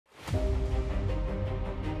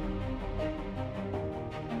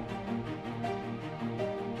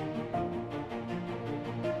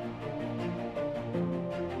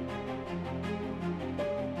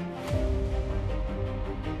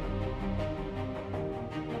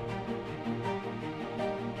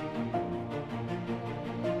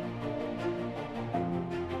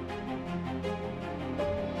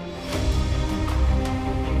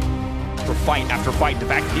fight after fight. The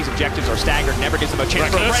fact that these objectives are staggered never gives them a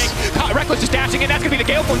chance for a break. Rekkles just dashing in. That's going to be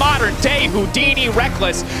the Gale for modern day. Houdini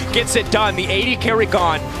Rekkles gets it done. The 80 carry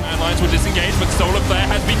gone. Lines will disengage, but Solar Flare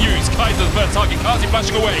has been used. Kaiser's first target. Kazi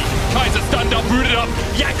flashing away. Kaiser stunned up, rooted up.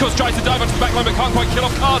 Jankos tries to dive onto the backline, but can't quite kill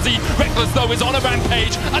off Kazi. Rekkles, though, is on a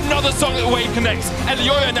rampage. Another Sonic Wave connects.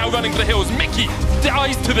 Elioya now running for the hills. Mickey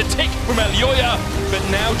dies to the tick from Elioya. But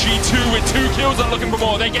now G2 with 2 kills are looking for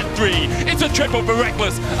more. They get 3. It's a triple for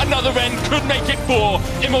Rekkles. Another end could make it 4.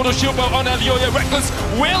 Immortal Shield Bow on Elioya. Rekkles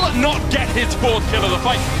will not get his 4th kill of the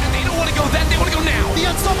fight. And they don't want to go then, they want to go now. The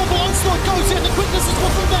unstoppable onslaught goes in. The quickness is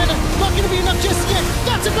one from there. Not going to be enough just yet.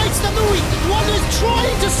 That's a great step. One is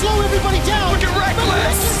trying to slow everybody down. Look at Rekkles. But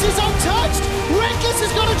Rekkles is untouched. Rekkles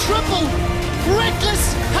has got a triple.